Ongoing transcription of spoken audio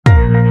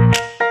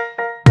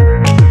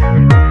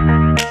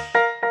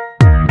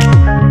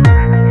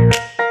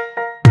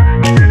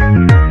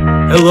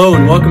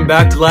Welcome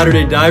back to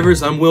Latter-day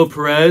Divers. I'm Will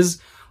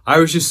Perez. I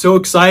was just so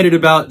excited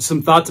about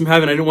some thoughts I'm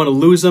having. I didn't want to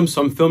lose them,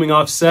 so I'm filming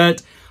off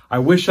set. I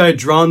wish I had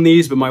drawn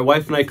these, but my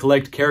wife and I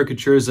collect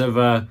caricatures of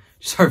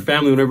just our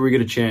family whenever we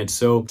get a chance.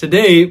 So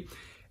today,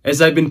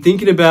 as I've been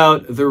thinking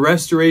about the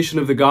restoration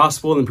of the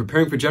gospel and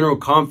preparing for General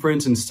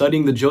Conference and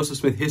studying the Joseph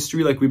Smith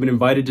history like we've been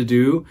invited to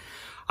do,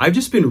 I've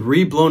just been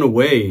blown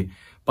away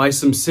by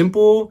some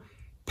simple,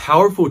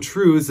 powerful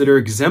truths that are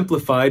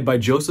exemplified by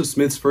Joseph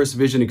Smith's first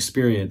vision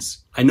experience.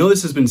 I know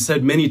this has been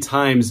said many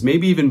times,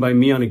 maybe even by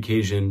me on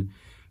occasion,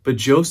 but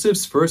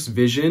Joseph's first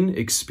vision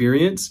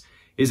experience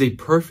is a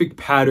perfect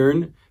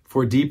pattern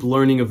for deep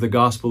learning of the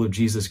gospel of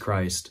Jesus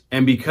Christ.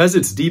 And because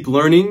it's deep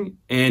learning,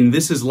 and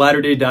this is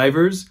Latter-day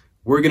Divers,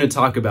 we're going to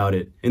talk about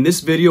it. In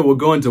this video, we'll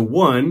go into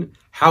 1,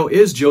 how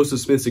is Joseph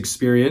Smith's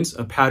experience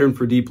a pattern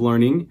for deep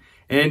learning?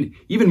 And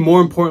even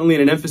more importantly,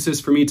 and an emphasis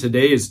for me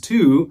today is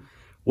 2,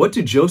 what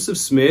do Joseph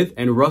Smith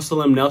and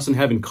Russell M. Nelson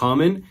have in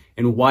common,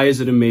 and why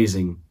is it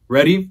amazing?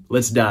 Ready?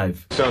 Let's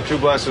dive. Sound 2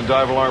 blasts of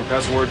dive alarm.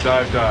 Pass the word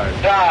dive,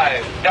 dive.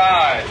 Dive,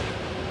 dive.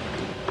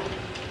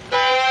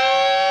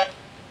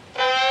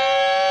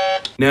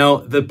 Now,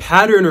 the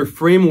pattern or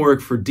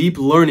framework for deep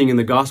learning in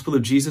the gospel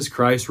of Jesus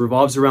Christ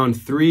revolves around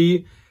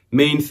 3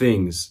 main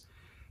things: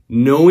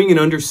 knowing and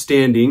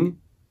understanding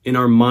in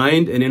our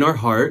mind and in our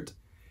heart,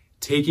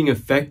 taking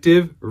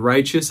effective,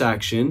 righteous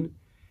action,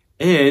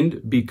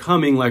 and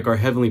becoming like our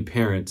heavenly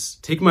parents.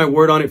 Take my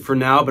word on it for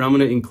now, but I'm going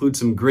to include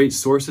some great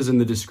sources in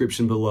the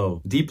description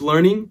below. Deep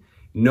learning,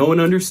 know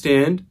and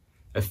understand,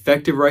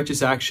 effective,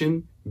 righteous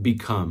action,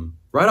 become.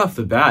 Right off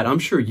the bat, I'm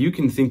sure you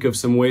can think of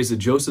some ways that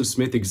Joseph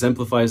Smith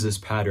exemplifies this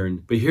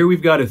pattern. But here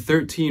we've got a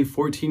 13,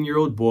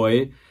 14-year-old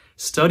boy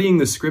studying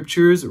the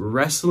scriptures,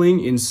 wrestling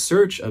in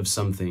search of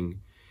something.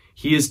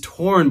 He is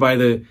torn by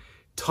the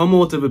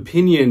tumult of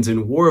opinions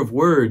and war of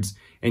words,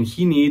 and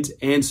he needs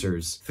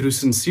answers. Through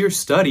sincere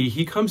study,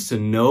 he comes to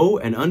know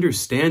and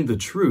understand the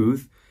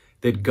truth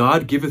that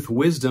God giveth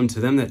wisdom to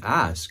them that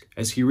ask,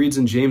 as he reads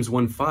in James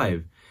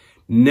 1:5.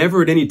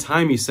 Never at any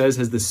time, he says,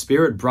 has the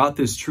Spirit brought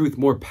this truth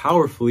more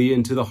powerfully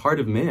into the heart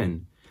of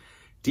man.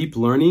 Deep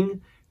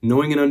learning,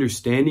 knowing and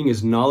understanding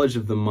is knowledge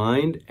of the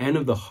mind and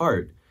of the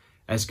heart,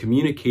 as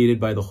communicated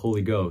by the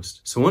Holy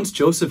Ghost. So once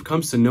Joseph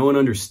comes to know and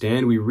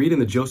understand, we read in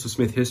the Joseph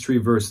Smith history,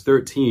 verse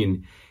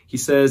 13, he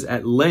says,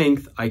 "At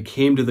length I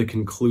came to the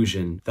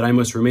conclusion that I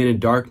must remain in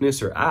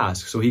darkness or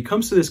ask." So he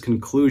comes to this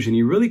conclusion.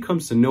 He really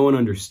comes to know and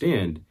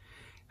understand.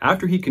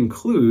 After he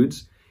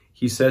concludes,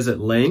 he says, "At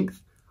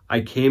length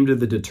I came to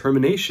the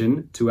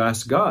determination to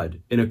ask God.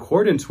 In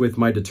accordance with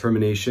my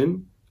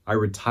determination, I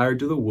retired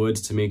to the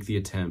woods to make the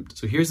attempt."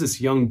 So here's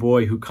this young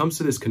boy who comes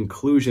to this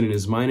conclusion in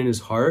his mind and his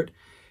heart,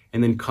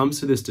 and then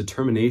comes to this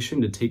determination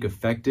to take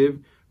effective,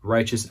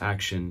 righteous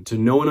action. To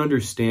know and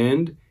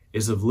understand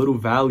is of little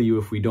value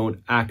if we don't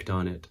act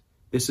on it.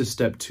 This is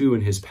step 2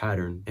 in his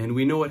pattern. And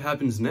we know what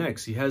happens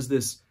next. He has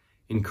this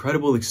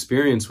incredible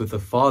experience with the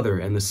Father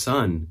and the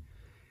Son,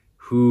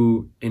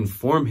 who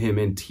inform him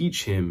and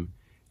teach him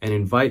and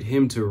invite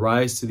him to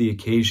rise to the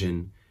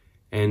occasion.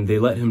 And they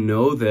let him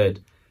know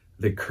that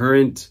the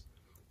current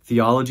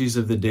theologies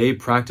of the day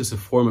practice a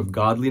form of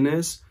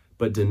godliness,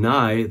 but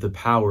deny the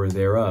power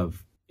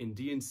thereof. In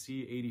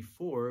D&C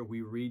 84,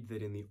 we read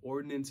that in the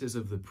ordinances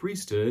of the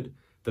priesthood,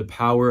 the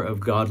power of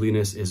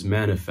godliness is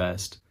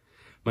manifest.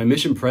 My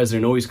mission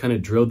president always kind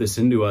of drilled this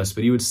into us,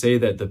 but he would say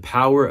that the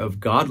power of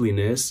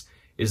godliness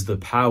is the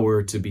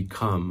power to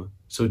become.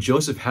 So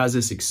Joseph has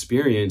this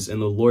experience, and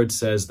the Lord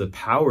says the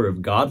power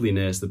of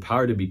godliness, the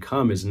power to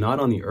become, is not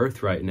on the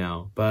earth right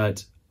now,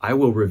 but I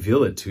will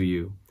reveal it to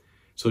you.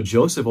 So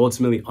Joseph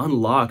ultimately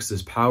unlocks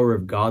this power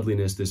of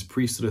godliness, this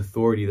priesthood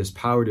authority, this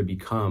power to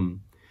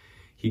become.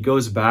 He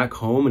goes back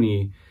home and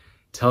he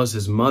tells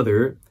his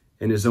mother,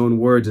 in his own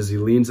words as he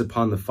leans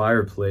upon the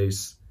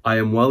fireplace, "I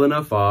am well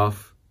enough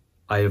off.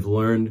 I have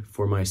learned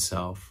for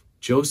myself."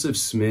 Joseph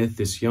Smith,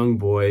 this young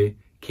boy,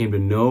 came to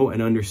know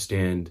and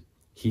understand.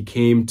 He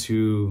came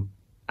to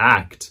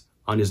act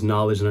on his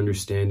knowledge and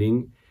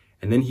understanding,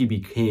 and then he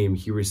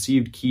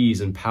received keys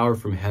and power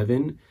from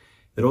heaven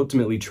that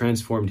ultimately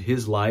transformed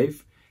his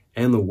life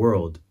and the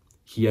world.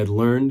 He had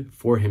learned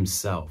for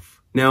himself.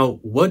 Now,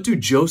 what do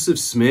Joseph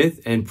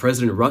Smith and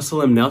President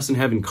Russell M. Nelson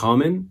have in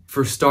common?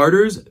 For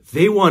starters,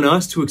 they want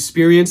us to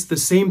experience the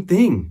same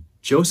thing.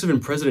 Joseph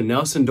and President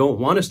Nelson don't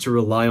want us to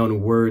rely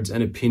on words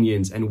and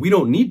opinions, and we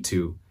don't need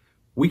to.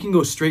 We can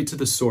go straight to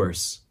the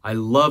source. I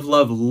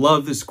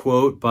love this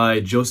quote by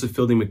Joseph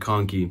Fielding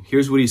McConkie.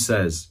 Here's what he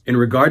says. "In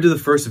regard to the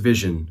first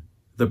vision,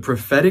 the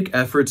prophetic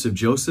efforts of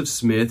Joseph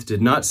Smith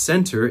did not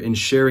center in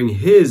sharing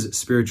his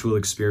spiritual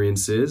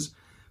experiences,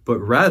 but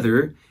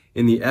rather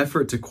in the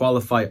effort to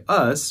qualify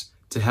us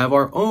to have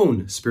our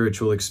own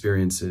spiritual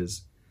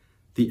experiences.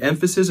 The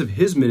emphasis of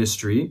his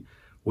ministry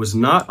was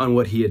not on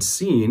what he had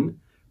seen,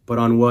 but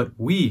on what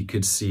we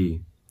could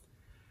see.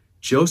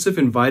 Joseph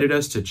invited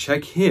us to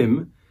check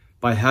him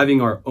by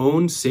having our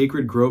own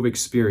Sacred Grove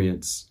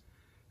experience.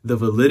 The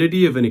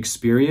validity of an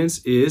experience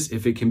is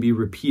if it can be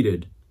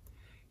repeated.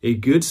 A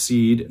good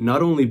seed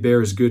not only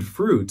bears good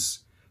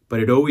fruits, but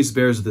it always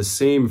bears the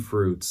same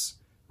fruits,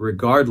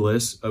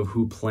 regardless of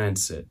who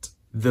plants it.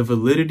 The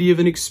validity of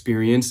an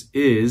experience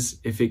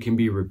is if it can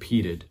be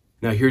repeated.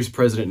 Now here's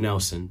President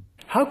Nelson.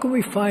 How can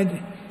we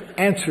find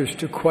answers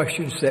to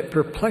questions that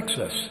perplex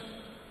us?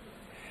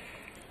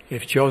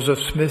 If Joseph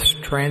Smith's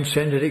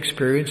transcendent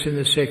experience in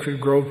the sacred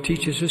grove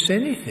teaches us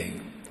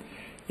anything,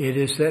 it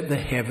is that the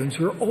heavens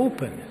are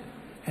open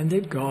and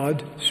that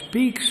God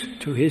speaks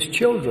to his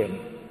children.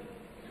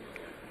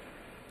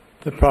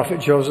 The prophet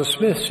Joseph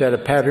Smith set a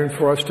pattern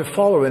for us to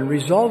follow in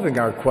resolving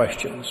our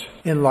questions.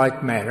 In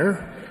like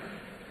manner,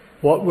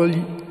 what will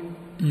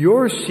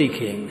your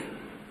seeking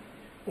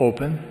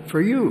open for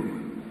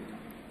you?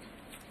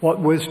 What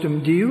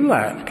wisdom do you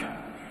lack?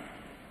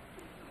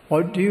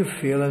 What do you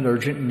feel an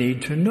urgent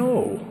need to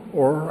know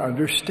or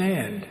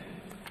understand?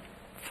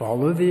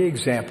 Follow the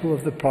example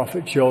of the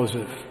prophet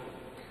Joseph.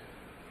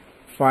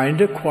 Find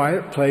a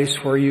quiet place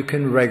where you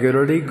can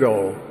regularly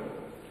go.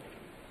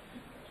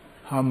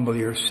 Humble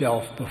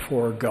yourself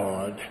before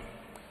God.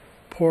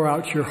 Pour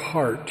out your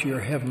heart to your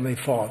Heavenly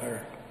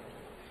Father.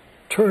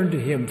 Turn to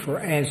him for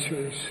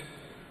answers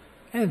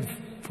and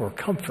for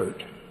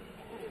comfort.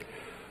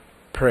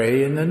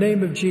 Pray in the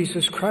name of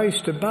Jesus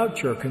Christ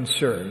about your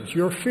concerns,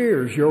 your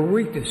fears, your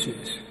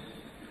weaknesses.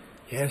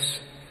 Yes,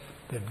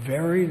 the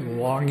very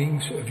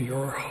longings of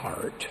your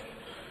heart.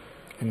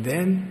 And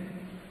then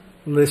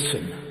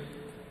listen.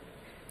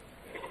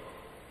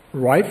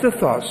 Write the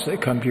thoughts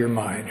that come to your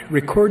mind.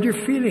 Record your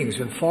feelings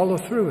and follow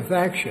through with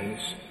actions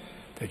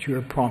that you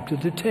are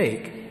prompted to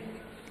take.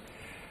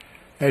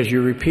 As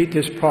you repeat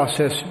this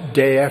process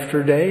day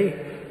after day,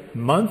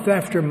 month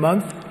after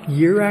month,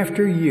 year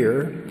after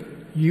year,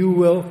 you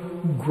will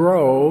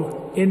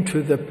grow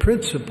into the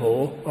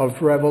principle of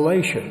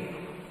revelation.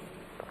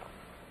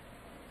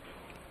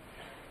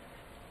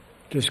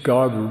 Does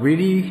God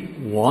really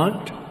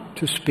want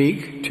to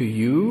speak to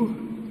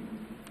you?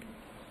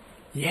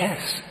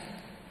 Yes.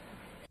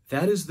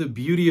 That is the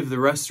beauty of the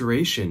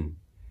restoration.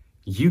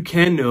 You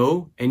can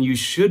know and you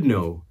should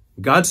know.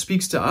 God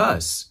speaks to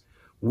us.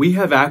 We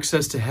have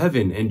access to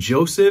heaven, and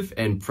Joseph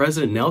and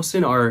President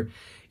Nelson are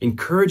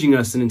encouraging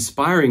us and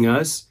inspiring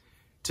us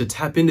to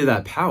tap into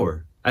that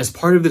power. As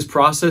part of this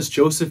process,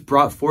 Joseph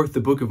brought forth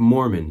the Book of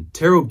Mormon.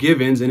 Terrell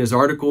Givens, in his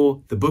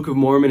article, The Book of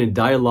Mormon and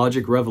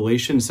Dialogic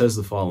Revelation, says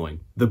the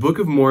following. The Book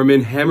of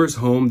Mormon hammers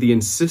home the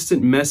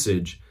insistent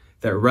message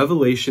that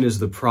revelation is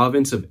the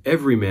province of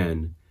every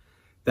man.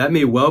 That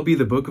may well be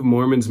the Book of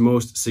Mormon's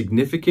most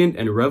significant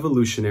and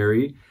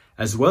revolutionary,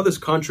 as well as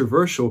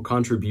controversial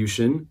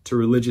contribution to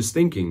religious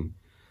thinking.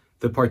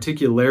 The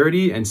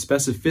particularity and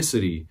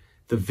specificity,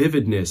 the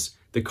vividness,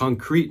 the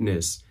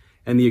concreteness,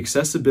 and the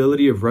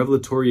accessibility of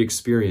revelatory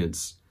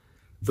experience.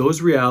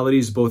 Those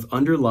realities both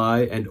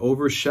underlie and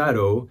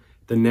overshadow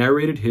the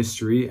narrated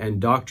history and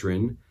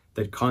doctrine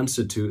that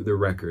constitute the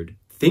record.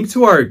 Think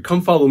to our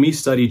Come Follow Me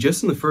study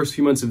just in the first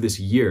few months of this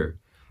year.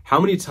 How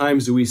many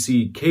times do we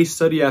see case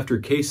study after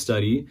case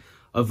study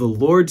of the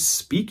Lord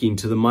speaking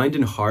to the mind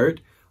and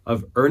heart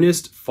of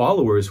earnest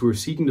followers who are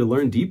seeking to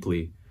learn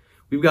deeply?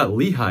 We've got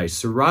Lehi,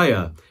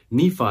 Sariah,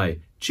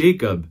 Nephi,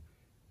 Jacob,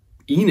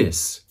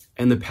 Enos,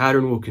 and the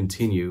pattern will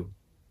continue,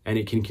 and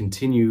it can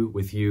continue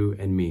with you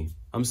and me.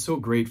 I'm so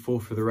grateful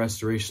for the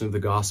restoration of the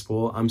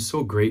gospel. I'm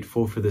so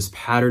grateful for this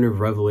pattern of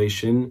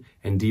revelation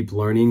and deep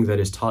learning that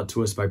is taught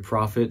to us by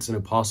prophets and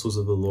apostles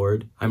of the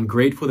Lord. I'm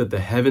grateful that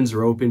the heavens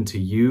are open to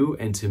you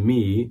and to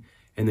me,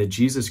 and that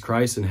Jesus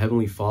Christ and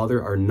Heavenly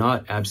Father are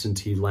not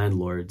absentee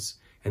landlords,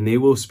 and they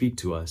will speak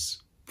to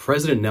us.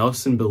 President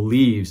Nelson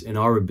believes in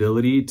our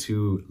ability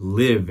to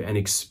live and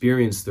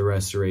experience the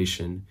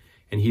restoration,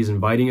 and he's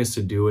inviting us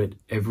to do it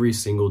every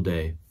single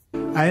day.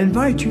 I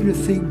invite you to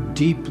think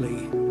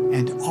deeply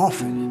and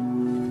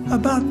often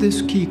about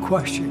this key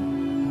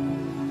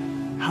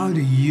question. How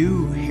do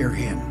you hear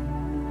him?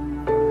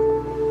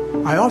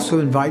 I also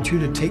invite you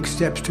to take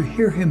steps to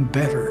hear him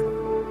better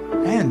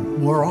and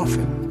more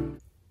often.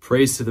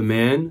 Praise to the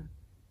man,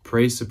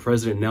 praise to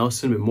President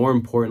Nelson, but more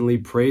importantly,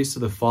 praise to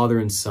the Father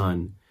and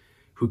Son,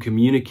 who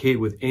communicate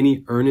with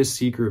any earnest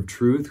seeker of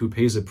truth who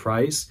pays a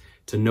price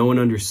to know and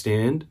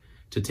understand,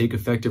 to take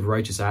effective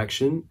righteous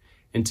action,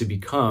 and to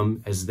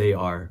become as they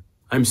are.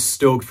 I'm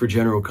stoked for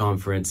General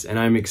Conference, and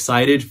I'm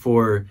excited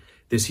for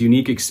this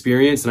unique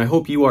experience, and I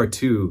hope you are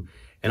too.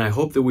 And I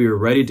hope that we are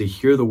ready to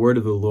hear the word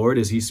of the Lord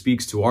as he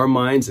speaks to our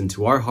minds and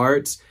to our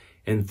hearts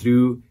and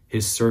through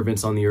his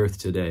servants on the earth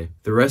today.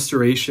 The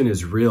restoration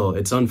is real.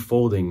 It's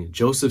unfolding.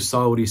 Joseph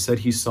saw what he said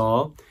he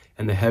saw,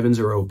 and the heavens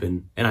are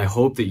open. And I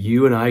hope that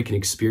you and I can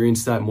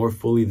experience that more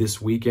fully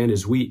this weekend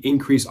as we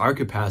increase our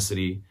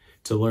capacity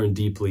to learn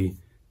deeply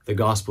the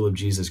gospel of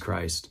Jesus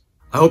Christ.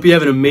 I hope you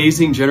have an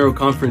amazing General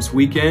Conference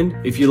weekend.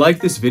 If you like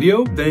this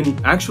video, then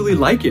actually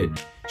like it.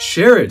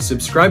 Share it,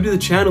 subscribe to the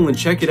channel, and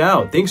check it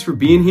out. Thanks for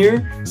being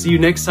here. See you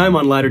next time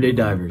on Latter-day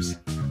Divers.